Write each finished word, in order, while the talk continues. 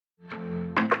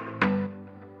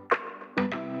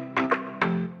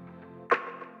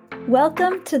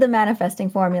Welcome to the Manifesting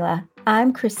Formula.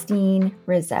 I'm Christine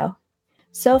Rizzo.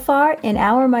 So far in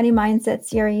our Money Mindset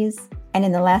series and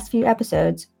in the last few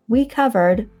episodes, we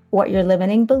covered what your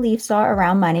limiting beliefs are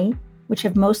around money, which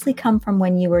have mostly come from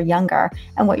when you were younger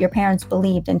and what your parents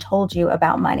believed and told you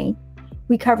about money.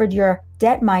 We covered your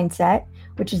debt mindset,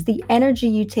 which is the energy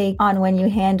you take on when you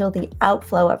handle the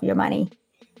outflow of your money.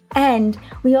 And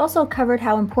we also covered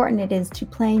how important it is to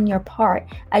playing your part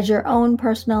as your own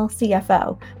personal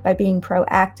CFO by being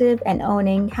proactive and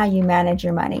owning how you manage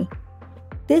your money.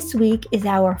 This week is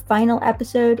our final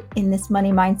episode in this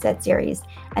Money Mindset series,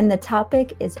 and the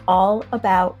topic is all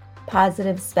about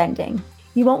positive spending.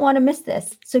 You won't want to miss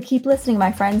this, so keep listening,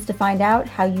 my friends, to find out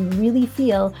how you really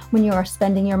feel when you are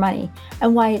spending your money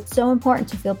and why it's so important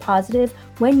to feel positive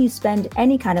when you spend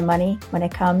any kind of money when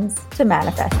it comes to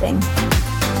manifesting.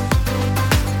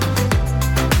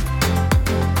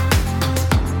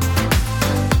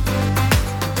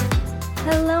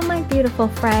 Beautiful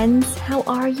friends, how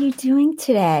are you doing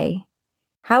today?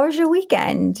 How was your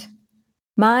weekend?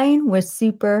 Mine was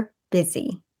super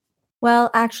busy.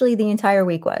 Well, actually, the entire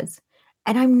week was.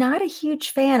 And I'm not a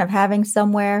huge fan of having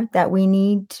somewhere that we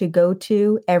need to go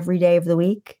to every day of the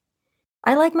week.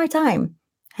 I like my time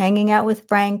hanging out with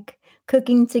Frank,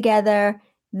 cooking together,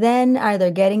 then either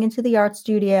getting into the art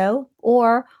studio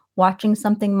or watching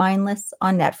something mindless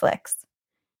on Netflix.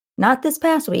 Not this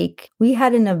past week. We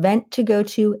had an event to go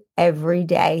to every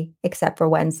day except for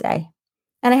Wednesday.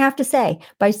 And I have to say,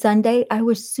 by Sunday, I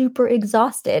was super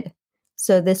exhausted.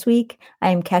 So this week, I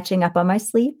am catching up on my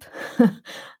sleep.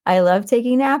 I love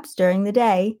taking naps during the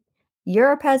day.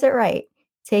 Europe has it right.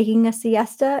 Taking a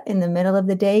siesta in the middle of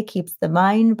the day keeps the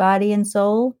mind, body, and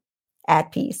soul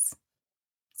at peace.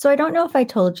 So I don't know if I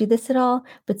told you this at all,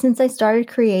 but since I started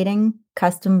creating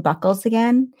custom buckles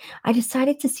again, I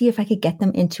decided to see if I could get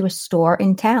them into a store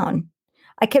in town.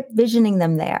 I kept visioning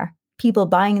them there, people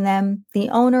buying them, the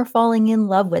owner falling in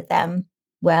love with them.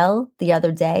 Well, the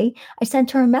other day, I sent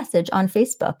her a message on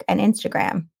Facebook and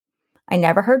Instagram. I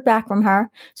never heard back from her,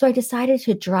 so I decided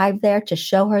to drive there to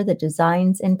show her the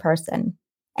designs in person.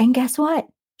 And guess what?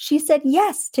 She said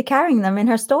yes to carrying them in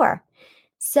her store.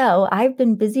 So I've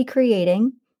been busy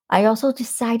creating. I also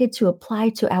decided to apply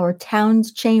to our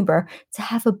town's chamber to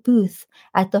have a booth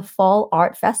at the Fall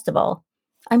Art Festival.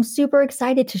 I'm super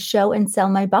excited to show and sell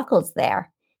my buckles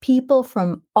there. People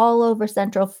from all over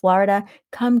Central Florida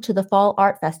come to the Fall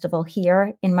Art Festival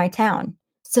here in my town.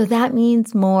 So that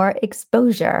means more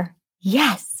exposure.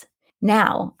 Yes!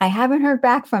 Now, I haven't heard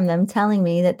back from them telling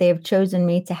me that they have chosen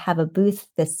me to have a booth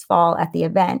this fall at the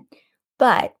event.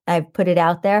 But I've put it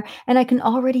out there and I can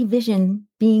already vision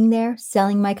being there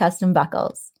selling my custom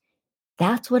buckles.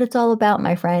 That's what it's all about,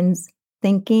 my friends.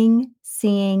 Thinking,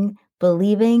 seeing,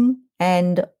 believing,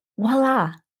 and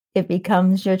voila, it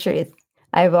becomes your truth.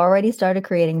 I've already started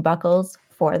creating buckles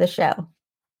for the show.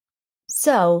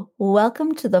 So,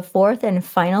 welcome to the fourth and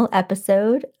final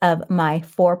episode of my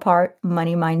 4-part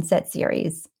Money Mindset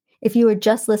series. If you are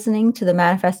just listening to the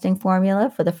Manifesting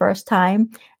Formula for the first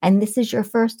time, and this is your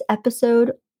first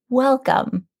episode,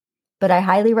 welcome. But I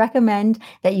highly recommend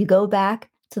that you go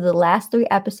back to the last 3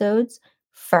 episodes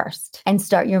first and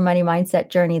start your money mindset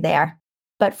journey there.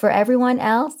 But for everyone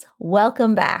else,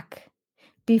 welcome back.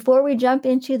 Before we jump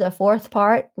into the 4th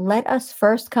part, let us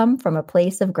first come from a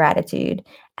place of gratitude,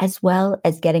 as well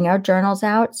as getting our journals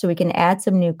out so we can add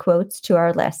some new quotes to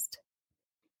our list.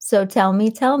 So tell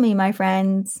me, my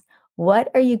friends,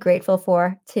 what are you grateful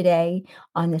for today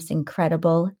on this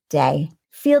incredible day?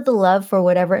 Feel the love for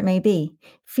whatever it may be.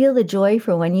 Feel the joy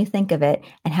for when you think of it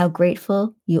and how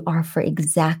grateful you are for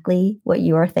exactly what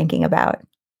you are thinking about.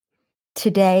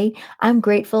 Today, I'm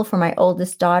grateful for my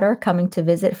oldest daughter coming to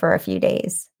visit for a few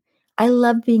days. I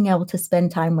love being able to spend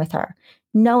time with her,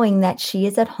 knowing that she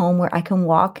is at home where I can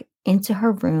walk into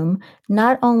her room,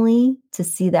 not only to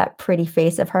see that pretty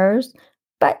face of hers,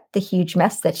 but the huge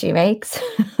mess that she makes.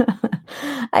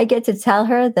 I get to tell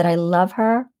her that I love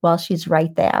her while she's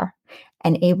right there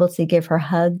and able to give her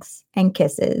hugs and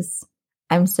kisses.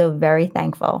 I'm so very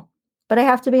thankful. But I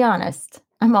have to be honest,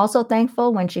 I'm also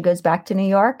thankful when she goes back to New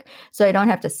York so I don't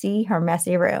have to see her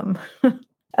messy room.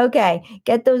 Okay,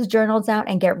 get those journals out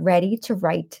and get ready to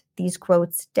write these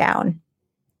quotes down.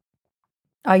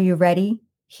 Are you ready?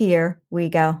 Here we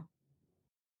go.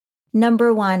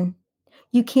 Number 1,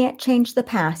 you can't change the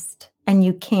past and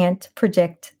you can't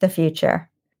predict the future,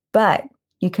 but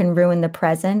you can ruin the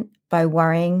present by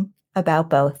worrying about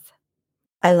both.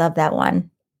 I love that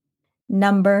one.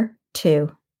 Number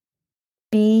 2,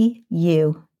 be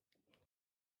you.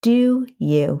 Do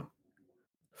you.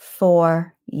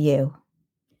 For you.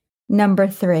 Number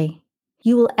 3,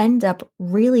 You will end up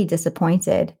really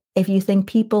disappointed if you think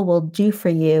people will do for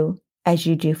you as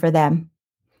you do for them.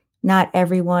 Not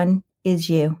everyone is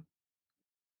you.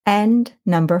 And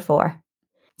number 4,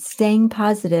 staying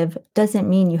positive doesn't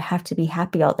mean you have to be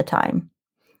happy all the time.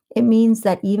 It means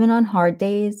that even on hard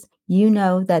days, you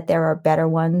know that there are better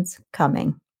ones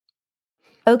coming.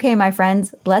 Okay, my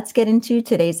friends, let's get into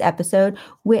today's episode,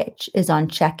 which is on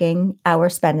checking our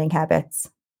spending habits.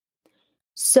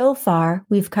 So far,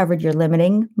 we've covered your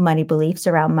limiting money beliefs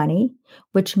around money,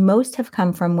 which most have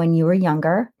come from when you were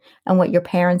younger and what your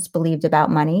parents believed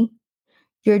about money,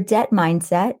 your debt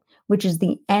mindset, which is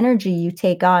the energy you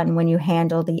take on when you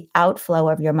handle the outflow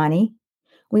of your money.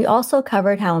 We also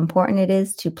covered how important it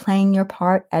is to playing your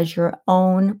part as your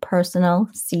own personal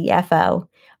CFO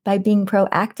by being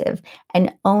proactive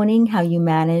and owning how you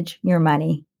manage your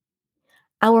money.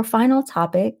 Our final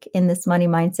topic in this Money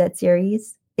Mindset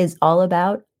series is all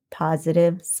about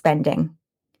positive spending.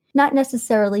 Not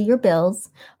necessarily your bills,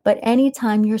 but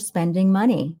anytime you're spending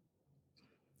money.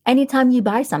 Anytime you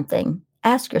buy something,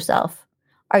 ask yourself,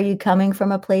 are you coming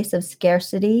from a place of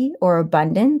scarcity or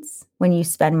abundance when you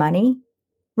spend money?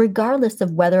 Regardless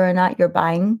of whether or not you're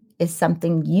buying is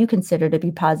something you consider to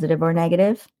be positive or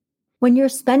negative. When you're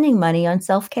spending money on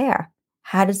self-care,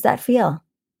 how does that feel?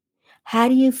 How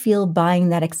do you feel buying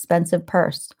that expensive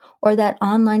purse or that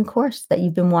online course that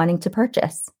you've been wanting to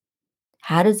purchase?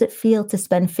 How does it feel to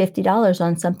spend $50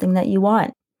 on something that you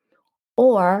want?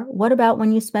 Or what about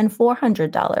when you spend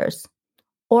 $400?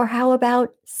 Or how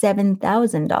about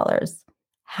 $7,000?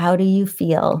 How do you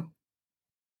feel?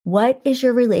 What is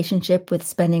your relationship with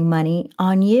spending money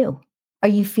on you? Are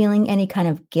you feeling any kind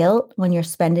of guilt when you're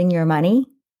spending your money?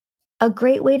 A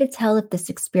great way to tell if this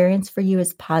experience for you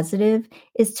is positive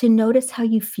is to notice how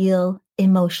you feel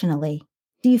emotionally.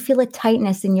 Do you feel a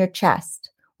tightness in your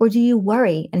chest? Or do you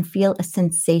worry and feel a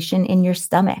sensation in your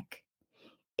stomach?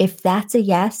 If that's a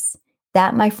yes,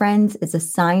 that, my friends, is a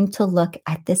sign to look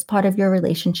at this part of your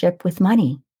relationship with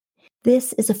money.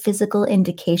 This is a physical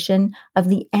indication of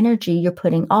the energy you're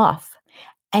putting off.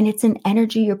 And it's an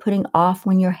energy you're putting off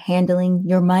when you're handling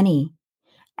your money.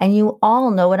 And you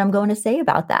all know what I'm going to say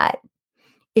about that.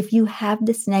 If you have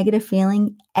this negative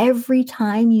feeling every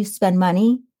time you spend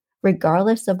money,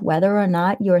 regardless of whether or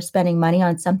not you are spending money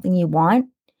on something you want,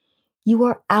 you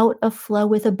are out of flow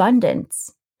with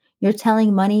abundance. You're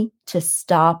telling money to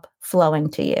stop flowing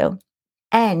to you.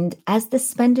 And as the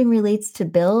spending relates to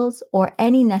bills or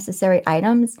any necessary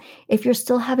items, if you're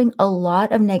still having a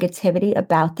lot of negativity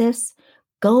about this,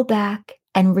 go back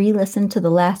and re-listen to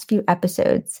the last few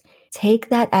episodes. Take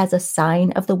that as a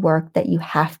sign of the work that you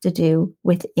have to do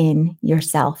within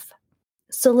yourself.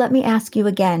 So let me ask you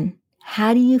again,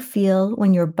 how do you feel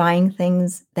when you're buying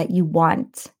things that you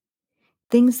want?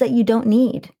 Things that you don't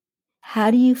need?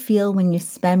 How do you feel when you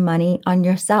spend money on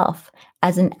yourself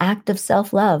as an act of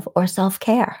self-love or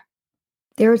self-care?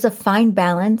 There is a fine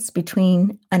balance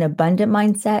between an abundant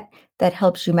mindset that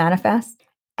helps you manifest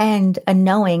and a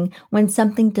knowing when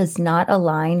something does not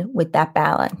align with that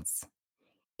balance.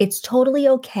 It's totally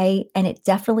okay, and it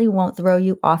definitely won't throw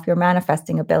you off your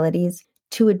manifesting abilities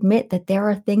to admit that there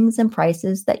are things and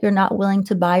prices that you're not willing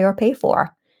to buy or pay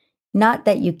for. Not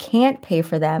that you can't pay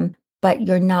for them, but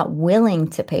you're not willing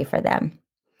to pay for them.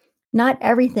 Not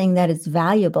everything that is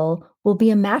valuable will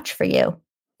be a match for you.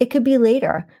 It could be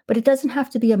later, but it doesn't have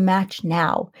to be a match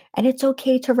now, and it's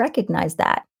okay to recognize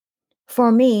that.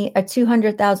 For me, a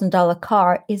 $200,000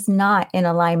 car is not in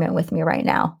alignment with me right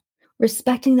now.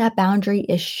 Respecting that boundary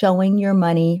is showing your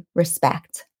money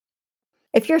respect.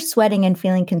 If you're sweating and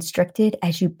feeling constricted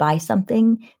as you buy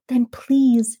something, then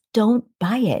please don't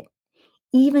buy it.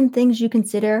 Even things you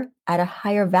consider at a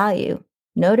higher value.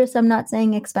 Notice I'm not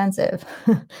saying expensive,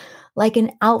 like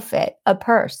an outfit, a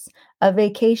purse, a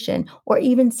vacation, or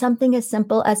even something as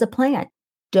simple as a plant.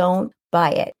 Don't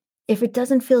buy it. If it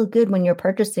doesn't feel good when you're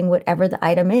purchasing whatever the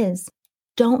item is,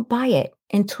 don't buy it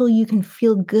until you can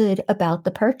feel good about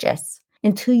the purchase,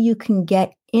 until you can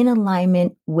get in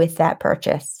alignment with that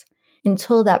purchase,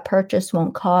 until that purchase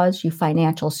won't cause you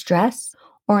financial stress,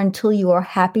 or until you are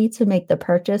happy to make the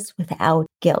purchase without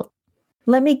guilt.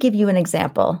 Let me give you an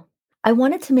example. I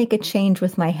wanted to make a change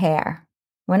with my hair.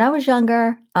 When I was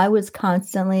younger, I was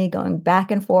constantly going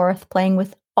back and forth, playing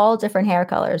with all different hair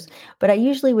colors, but I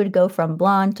usually would go from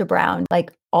blonde to brown,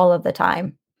 like all of the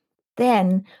time.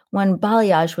 Then, when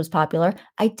balayage was popular,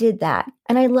 I did that,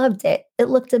 and I loved it. It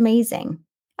looked amazing.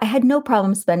 I had no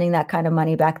problem spending that kind of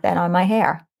money back then on my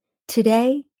hair.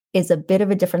 Today is a bit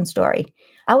of a different story.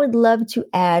 I would love to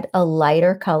add a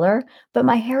lighter color, but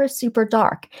my hair is super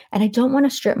dark, and I don't want to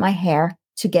strip my hair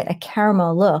to get a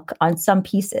caramel look on some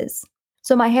pieces.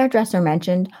 So my hairdresser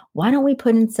mentioned, why don't we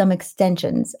put in some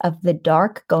extensions of the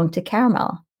dark going to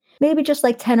caramel? Maybe just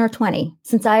like 10 or 20.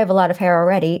 Since I have a lot of hair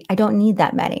already, I don't need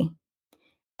that many.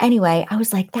 Anyway, I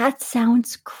was like, that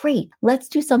sounds great. Let's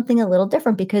do something a little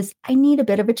different because I need a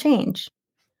bit of a change.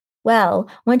 Well,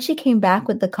 when she came back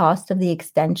with the cost of the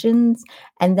extensions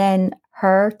and then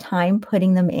her time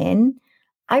putting them in,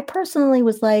 I personally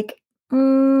was like, I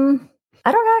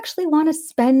don't actually want to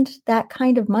spend that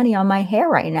kind of money on my hair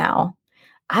right now.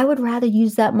 I would rather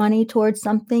use that money towards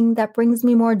something that brings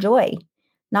me more joy,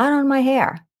 not on my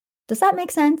hair. Does that make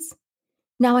sense?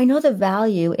 Now, I know the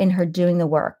value in her doing the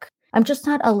work. I'm just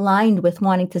not aligned with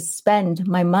wanting to spend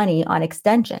my money on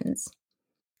extensions.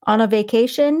 On a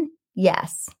vacation?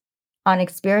 Yes. On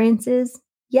experiences?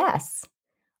 Yes.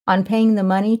 On paying the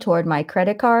money toward my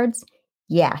credit cards?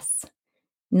 Yes.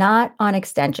 Not on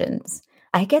extensions.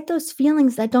 I get those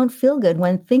feelings that don't feel good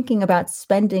when thinking about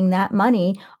spending that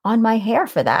money on my hair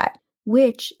for that,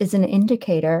 which is an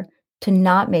indicator to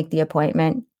not make the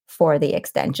appointment for the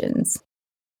extensions.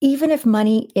 Even if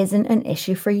money isn't an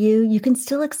issue for you, you can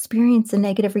still experience a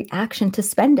negative reaction to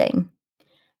spending.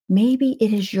 Maybe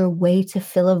it is your way to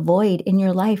fill a void in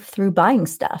your life through buying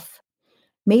stuff.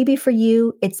 Maybe for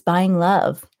you, it's buying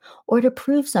love, or to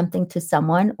prove something to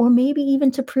someone, or maybe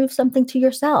even to prove something to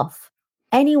yourself.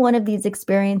 Any one of these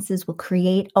experiences will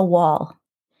create a wall.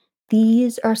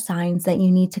 These are signs that you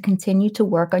need to continue to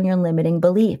work on your limiting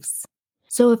beliefs.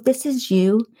 So if this is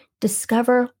you,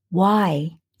 discover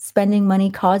why spending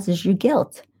money causes you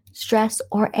guilt, stress,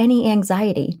 or any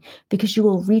anxiety, because you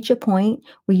will reach a point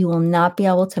where you will not be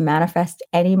able to manifest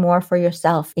any more for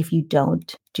yourself if you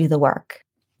don't do the work.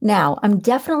 Now, I'm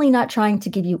definitely not trying to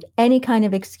give you any kind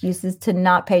of excuses to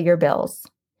not pay your bills.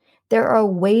 There are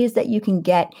ways that you can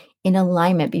get in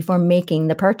alignment before making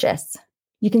the purchase.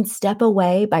 You can step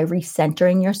away by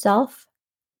recentering yourself,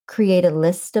 create a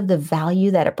list of the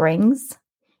value that it brings,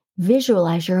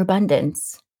 visualize your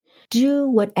abundance. Do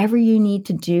whatever you need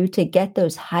to do to get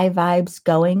those high vibes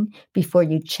going before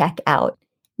you check out,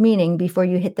 meaning before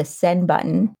you hit the send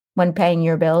button when paying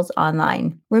your bills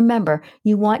online. Remember,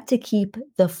 you want to keep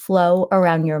the flow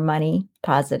around your money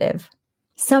positive.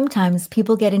 Sometimes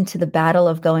people get into the battle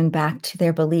of going back to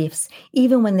their beliefs,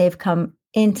 even when they've come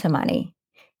into money.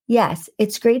 Yes,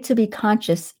 it's great to be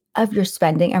conscious of your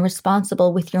spending and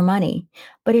responsible with your money.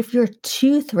 But if you're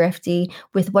too thrifty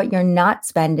with what you're not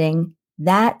spending,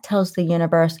 that tells the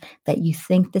universe that you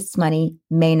think this money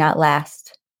may not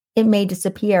last. It may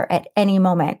disappear at any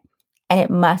moment, and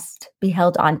it must be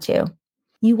held onto.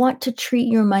 You want to treat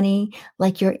your money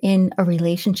like you're in a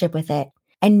relationship with it,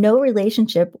 and no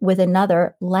relationship with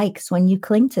another likes when you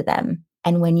cling to them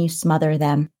and when you smother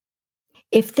them.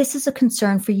 If this is a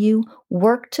concern for you,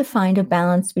 work to find a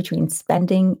balance between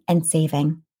spending and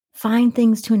saving. Find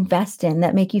things to invest in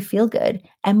that make you feel good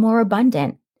and more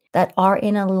abundant, that are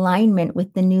in alignment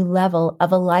with the new level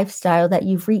of a lifestyle that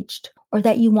you've reached or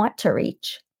that you want to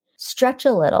reach. Stretch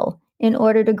a little in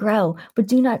order to grow, but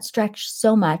do not stretch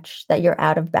so much that you're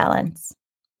out of balance.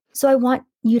 So I want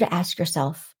you to ask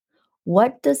yourself,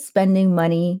 what does spending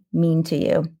money mean to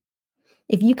you?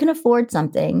 If you can afford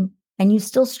something and you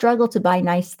still struggle to buy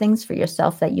nice things for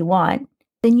yourself that you want,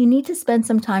 then you need to spend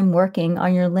some time working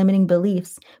on your limiting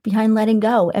beliefs behind letting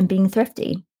go and being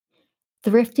thrifty.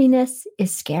 Thriftiness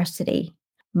is scarcity.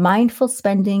 Mindful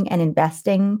spending and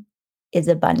investing is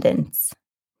abundance.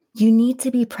 You need to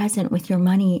be present with your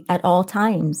money at all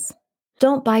times.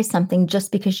 Don't buy something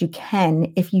just because you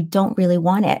can if you don't really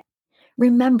want it.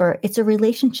 Remember, it's a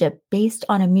relationship based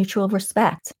on a mutual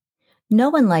respect. No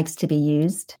one likes to be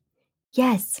used.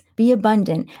 Yes, be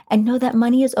abundant and know that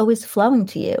money is always flowing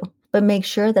to you, but make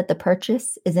sure that the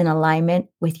purchase is in alignment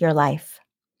with your life.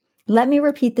 Let me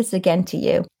repeat this again to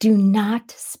you. Do not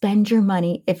spend your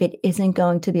money if it isn't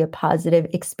going to be a positive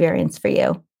experience for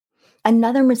you.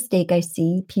 Another mistake I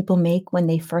see people make when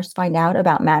they first find out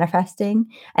about manifesting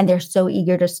and they're so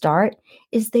eager to start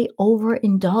is they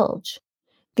overindulge.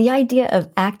 The idea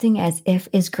of acting as if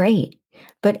is great,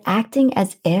 but acting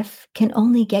as if can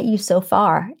only get you so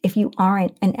far if you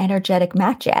aren't an energetic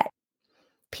match yet.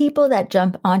 People that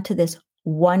jump onto this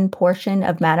one portion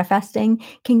of manifesting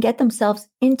can get themselves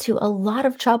into a lot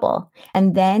of trouble.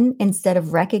 And then instead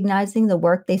of recognizing the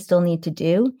work they still need to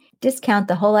do, discount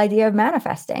the whole idea of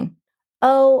manifesting.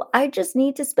 Oh, I just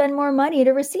need to spend more money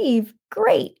to receive.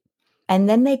 Great. And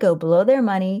then they go blow their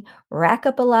money, rack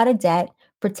up a lot of debt,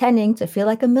 pretending to feel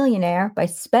like a millionaire by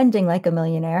spending like a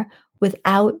millionaire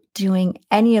without doing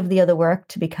any of the other work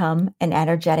to become an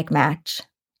energetic match.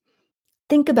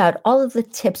 Think about all of the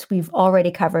tips we've already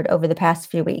covered over the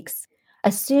past few weeks.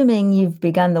 Assuming you've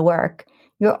begun the work,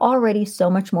 you're already so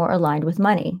much more aligned with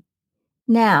money.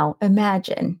 Now,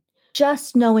 imagine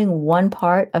just knowing one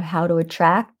part of how to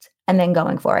attract and then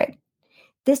going for it.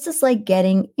 This is like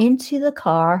getting into the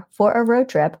car for a road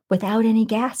trip without any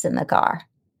gas in the car.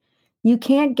 You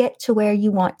can't get to where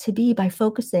you want to be by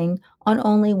focusing on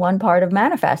only one part of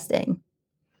manifesting.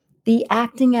 The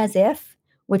acting as if,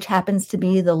 which happens to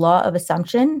be the law of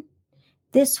assumption,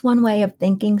 this one way of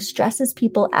thinking stresses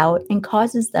people out and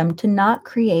causes them to not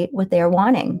create what they're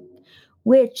wanting,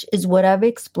 which is what I've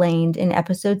explained in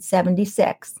episode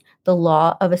 76, the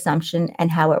law of assumption and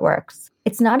how it works.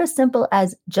 It's not as simple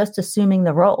as just assuming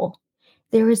the role.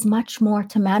 There is much more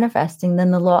to manifesting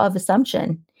than the law of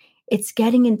assumption. It's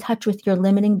getting in touch with your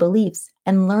limiting beliefs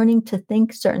and learning to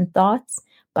think certain thoughts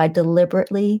by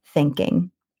deliberately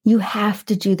thinking. You have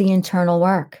to do the internal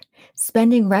work.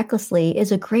 Spending recklessly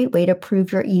is a great way to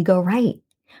prove your ego right,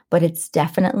 but it's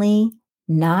definitely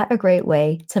not a great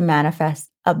way to manifest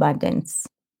abundance.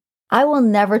 I will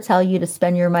never tell you to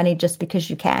spend your money just because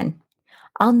you can.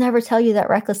 I'll never tell you that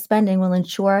reckless spending will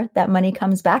ensure that money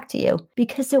comes back to you,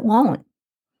 because it won't.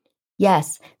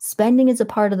 Yes, spending is a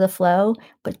part of the flow,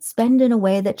 but spend in a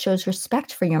way that shows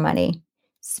respect for your money.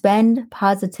 Spend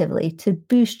positively to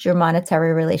boost your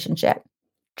monetary relationship.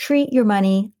 Treat your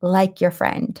money like your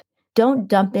friend. Don't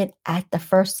dump it at the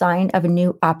first sign of a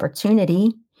new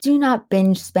opportunity. Do not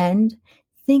binge spend,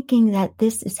 thinking that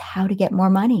this is how to get more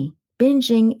money.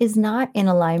 Binging is not in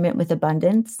alignment with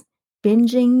abundance.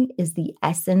 Binging is the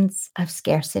essence of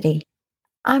scarcity.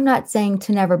 I'm not saying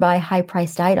to never buy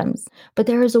high-priced items, but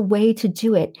there is a way to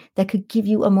do it that could give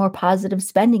you a more positive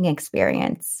spending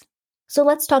experience. So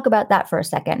let's talk about that for a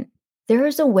second. There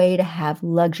is a way to have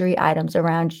luxury items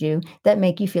around you that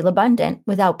make you feel abundant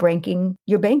without breaking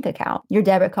your bank account, your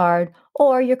debit card,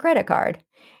 or your credit card.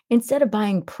 Instead of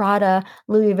buying Prada,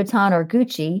 Louis Vuitton, or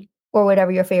Gucci, or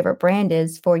whatever your favorite brand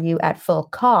is for you at full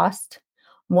cost,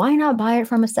 why not buy it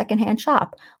from a secondhand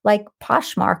shop like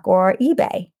Poshmark or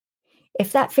eBay?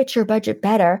 If that fits your budget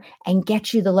better and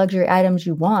gets you the luxury items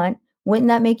you want, wouldn't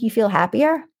that make you feel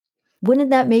happier?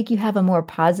 Wouldn't that make you have a more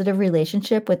positive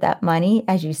relationship with that money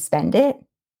as you spend it?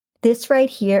 This right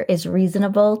here is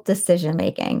reasonable decision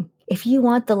making. If you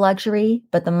want the luxury,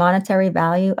 but the monetary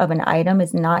value of an item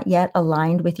is not yet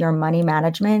aligned with your money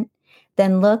management,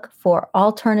 then look for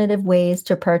alternative ways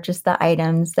to purchase the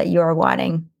items that you are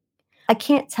wanting. I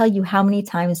can't tell you how many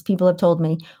times people have told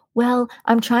me, well,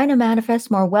 I'm trying to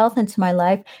manifest more wealth into my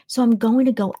life, so I'm going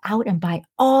to go out and buy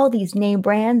all these name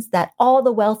brands that all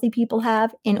the wealthy people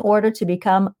have in order to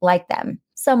become like them,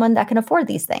 someone that can afford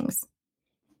these things.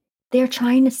 They're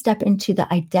trying to step into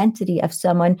the identity of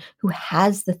someone who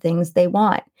has the things they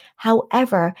want.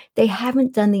 However, they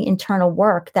haven't done the internal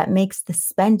work that makes the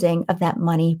spending of that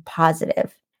money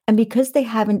positive. And because they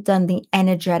haven't done the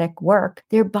energetic work,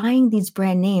 they're buying these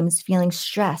brand names feeling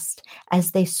stressed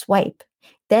as they swipe.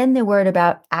 Then they're worried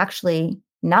about actually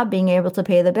not being able to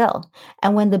pay the bill.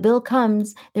 And when the bill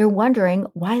comes, they're wondering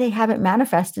why they haven't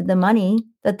manifested the money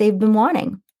that they've been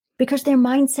wanting, because their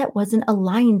mindset wasn't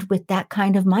aligned with that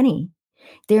kind of money.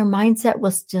 Their mindset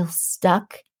was still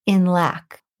stuck in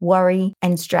lack, worry,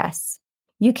 and stress.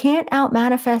 You can't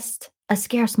out-manifest a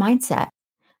scarce mindset.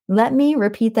 Let me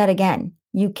repeat that again.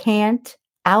 You can't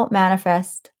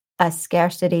out-manifest a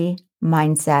scarcity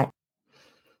mindset.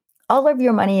 All of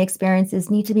your money experiences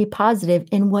need to be positive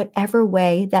in whatever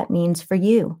way that means for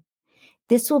you.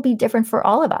 This will be different for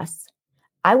all of us.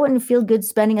 I wouldn't feel good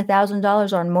spending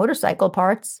 $1,000 on motorcycle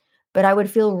parts, but I would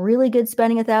feel really good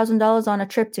spending $1,000 on a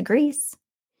trip to Greece.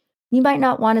 You might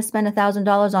not want to spend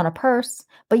 $1,000 on a purse,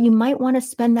 but you might want to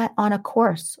spend that on a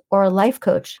course or a life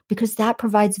coach because that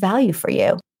provides value for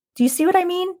you. Do you see what I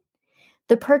mean?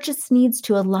 The purchase needs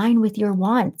to align with your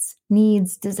wants,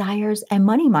 needs, desires, and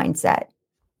money mindset.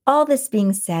 All this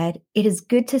being said, it is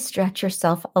good to stretch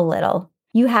yourself a little.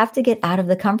 You have to get out of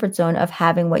the comfort zone of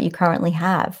having what you currently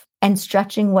have, and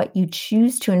stretching what you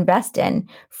choose to invest in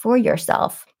for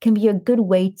yourself can be a good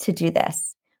way to do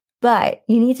this. But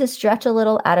you need to stretch a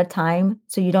little at a time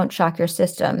so you don't shock your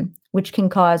system, which can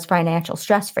cause financial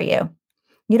stress for you.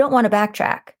 You don't want to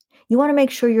backtrack. You want to make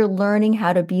sure you're learning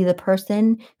how to be the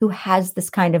person who has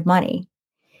this kind of money.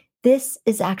 This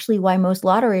is actually why most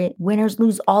lottery winners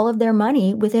lose all of their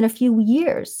money within a few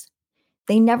years.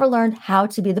 They never learned how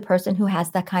to be the person who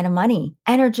has that kind of money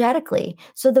energetically.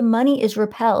 So the money is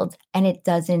repelled and it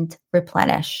doesn't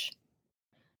replenish.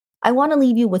 I want to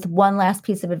leave you with one last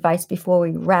piece of advice before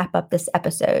we wrap up this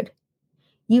episode.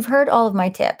 You've heard all of my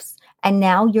tips, and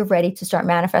now you're ready to start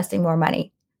manifesting more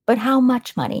money. But how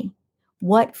much money?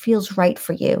 What feels right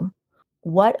for you?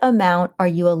 What amount are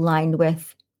you aligned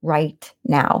with right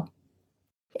now?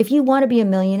 If you want to be a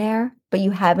millionaire, but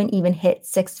you haven't even hit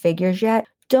six figures yet,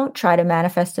 don't try to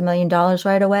manifest $1 million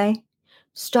right away.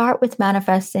 Start with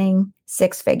manifesting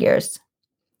six figures.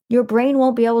 Your brain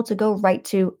won't be able to go right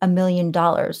to $1 million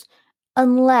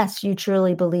unless you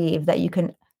truly believe that you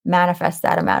can manifest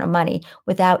that amount of money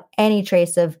without any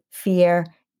trace of fear,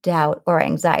 doubt, or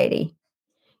anxiety.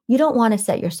 You don't want to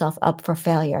set yourself up for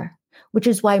failure, which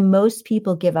is why most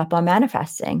people give up on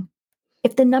manifesting.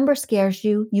 If the number scares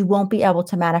you, you won't be able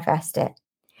to manifest it.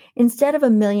 Instead of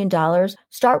 $1 million,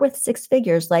 start with six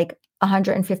figures like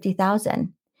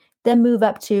 150,000, then move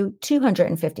up to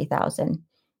 250,000.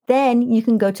 Then you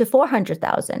can go to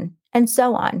 400,000 and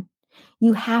so on.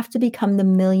 You have to become the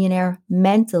millionaire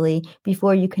mentally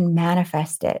before you can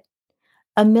manifest it.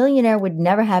 A millionaire would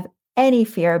never have any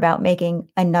fear about making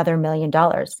another $1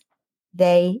 million.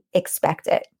 They expect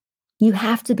it. You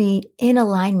have to be in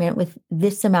alignment with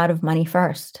this amount of money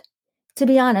first. To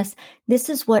be honest, this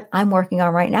is what I'm working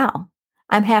on right now.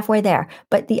 I'm halfway there,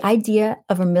 but the idea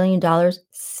of $1 million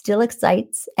still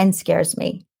excites and scares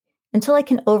me. Until I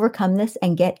can overcome this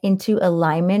and get into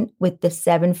alignment with the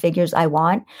seven figures I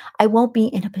want, I won't be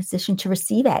in a position to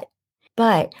receive it.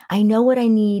 But I know what I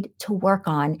need to work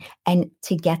on and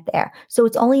to get there. So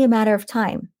it's only a matter of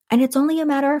time. And it's only a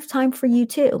matter of time for you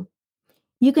too.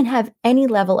 You can have any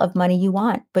level of money you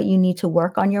want, but you need to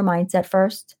work on your mindset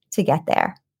first to get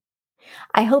there.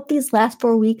 I hope these last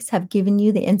 4 weeks have given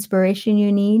you the inspiration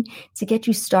you need to get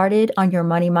you started on your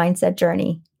money mindset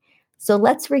journey. So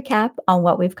let's recap on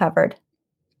what we've covered.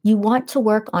 You want to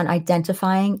work on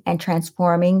identifying and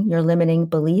transforming your limiting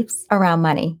beliefs around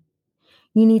money.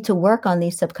 You need to work on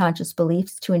these subconscious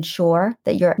beliefs to ensure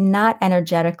that you're not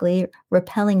energetically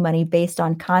repelling money based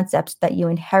on concepts that you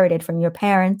inherited from your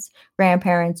parents,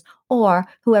 grandparents, or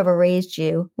whoever raised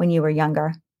you when you were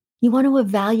younger. You want to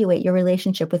evaluate your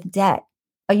relationship with debt.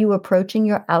 Are you approaching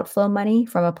your outflow money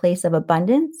from a place of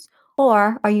abundance,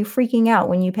 or are you freaking out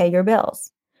when you pay your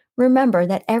bills? Remember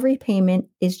that every payment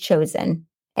is chosen.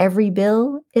 Every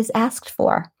bill is asked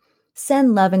for.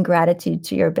 Send love and gratitude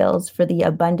to your bills for the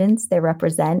abundance they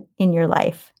represent in your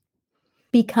life.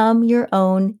 Become your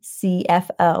own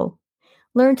CFO.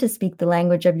 Learn to speak the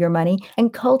language of your money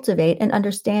and cultivate an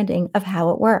understanding of how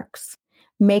it works.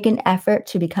 Make an effort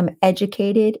to become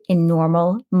educated in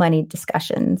normal money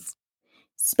discussions.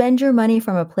 Spend your money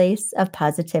from a place of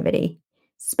positivity.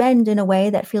 Spend in a way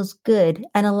that feels good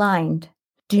and aligned.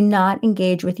 Do not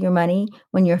engage with your money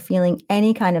when you're feeling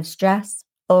any kind of stress,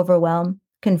 overwhelm,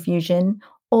 confusion,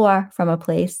 or from a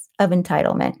place of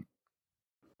entitlement.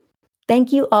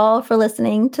 Thank you all for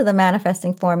listening to the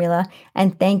Manifesting Formula,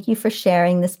 and thank you for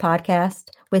sharing this podcast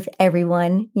with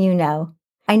everyone you know.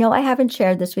 I know I haven't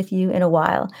shared this with you in a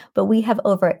while, but we have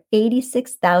over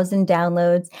 86,000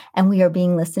 downloads, and we are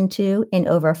being listened to in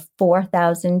over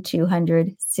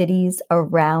 4,200 cities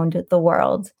around the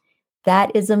world.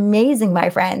 That is amazing, my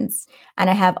friends, and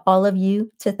I have all of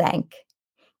you to thank.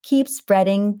 Keep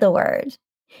spreading the word.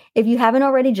 If you haven't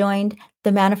already joined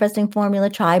the Manifesting Formula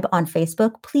Tribe on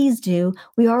Facebook, please do.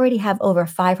 We already have over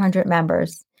 500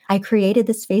 members. I created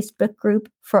this Facebook group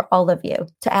for all of you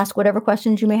to ask whatever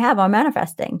questions you may have on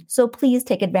manifesting. So please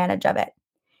take advantage of it.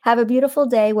 Have a beautiful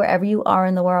day wherever you are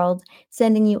in the world,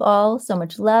 sending you all so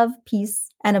much love, peace,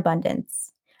 and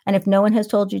abundance. And if no one has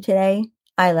told you today,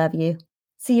 I love you.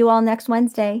 See you all next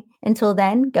Wednesday. Until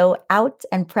then, go out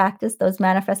and practice those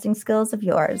manifesting skills of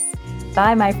yours.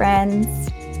 Bye, my friends.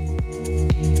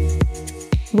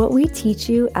 What we teach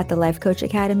you at the Life Coach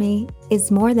Academy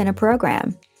is more than a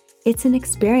program. It's an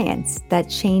experience that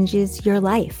changes your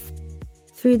life.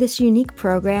 Through this unique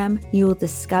program, you will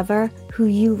discover who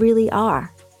you really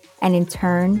are. And in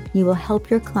turn, you will help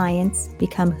your clients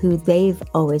become who they've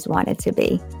always wanted to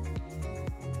be.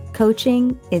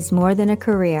 Coaching is more than a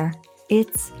career.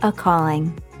 It's a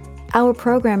calling. Our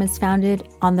program is founded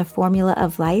on the formula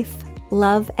of life,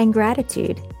 love, and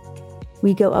gratitude.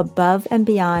 We go above and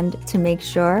beyond to make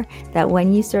sure that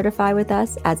when you certify with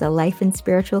us as a life and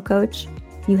spiritual coach,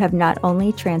 you have not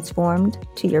only transformed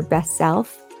to your best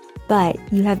self, but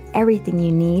you have everything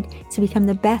you need to become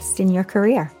the best in your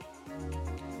career.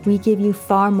 We give you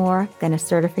far more than a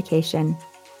certification.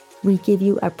 We give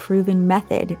you a proven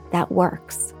method that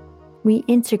works. We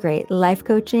integrate life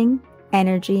coaching,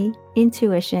 energy,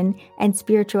 intuition, and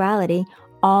spirituality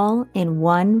all in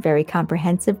one very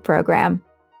comprehensive program.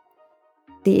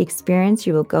 The experience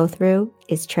you will go through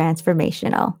is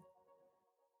transformational.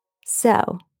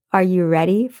 So, are you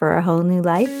ready for a whole new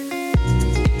life?